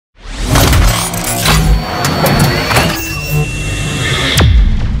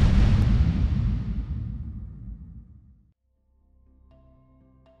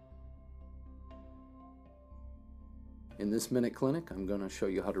this minute clinic, I'm going to show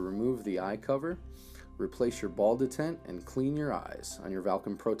you how to remove the eye cover, replace your ball detent, and clean your eyes on your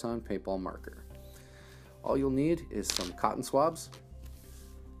Valken Proton paintball marker. All you'll need is some cotton swabs,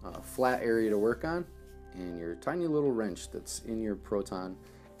 a flat area to work on, and your tiny little wrench that's in your Proton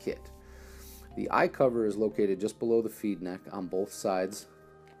kit. The eye cover is located just below the feed neck on both sides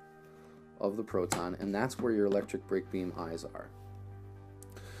of the Proton, and that's where your electric brake beam eyes are.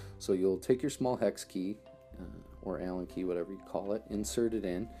 So you'll take your small hex key, or Allen key, whatever you call it, insert it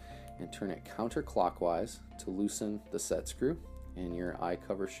in, and turn it counterclockwise to loosen the set screw, and your eye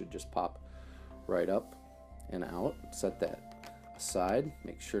cover should just pop right up and out. Set that aside,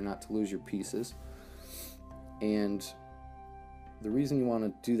 make sure not to lose your pieces. And the reason you want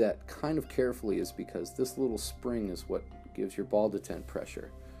to do that kind of carefully is because this little spring is what gives your ball detent pressure.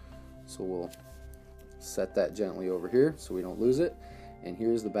 So we'll set that gently over here so we don't lose it, and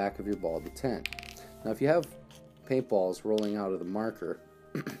here's the back of your ball detent. Now if you have paintballs rolling out of the marker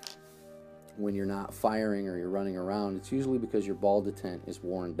when you're not firing or you're running around, it's usually because your ball detent is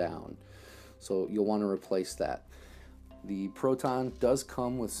worn down. So you'll want to replace that. The Proton does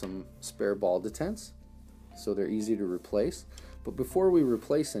come with some spare ball detents, so they're easy to replace. But before we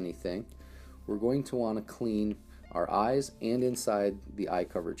replace anything, we're going to want to clean our eyes and inside the eye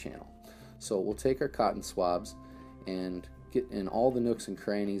cover channel. So we'll take our cotton swabs and get in all the nooks and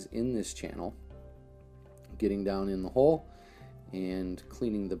crannies in this channel, getting down in the hole and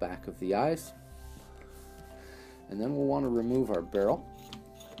cleaning the back of the eyes. And then we'll want to remove our barrel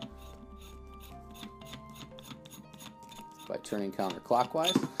by turning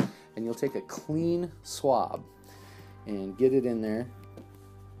counterclockwise, and you'll take a clean swab and get it in there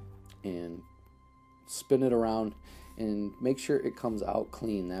and spin it around and make sure it comes out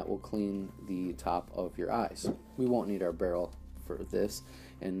clean. That will clean the top of your eyes. We won't need our barrel for this,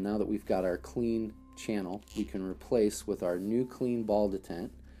 and now that we've got our clean channel, we can replace with our new clean ball detent.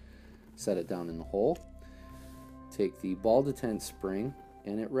 Set it down in the hole, take the ball detent spring,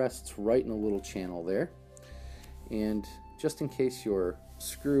 and it rests right in a little channel there. And just in case your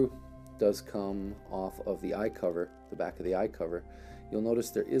screw does come off of the eye cover, the back of the eye cover, you'll notice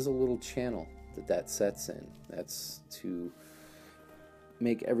there is a little channel that sets in. That's to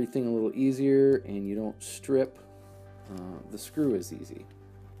make everything a little easier and you don't strip the screw as easy.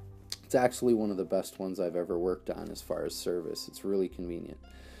 It's actually one of the best ones I've ever worked on as far as service. It's really convenient.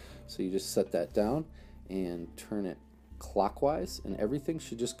 So you just set that down and turn it clockwise, and everything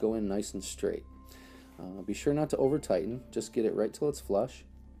should just go in nice and straight. Be sure not to over tighten, just get it right till it's flush.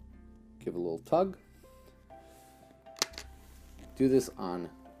 Give it a little tug. Do this on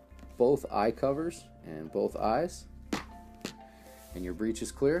both eye covers and both eyes, and your breech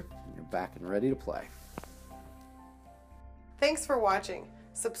is clear and you're back and ready to play. Thanks for watching.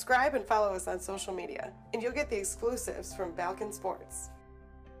 Subscribe and follow us on social media, and you'll get the exclusives from Valken Sports.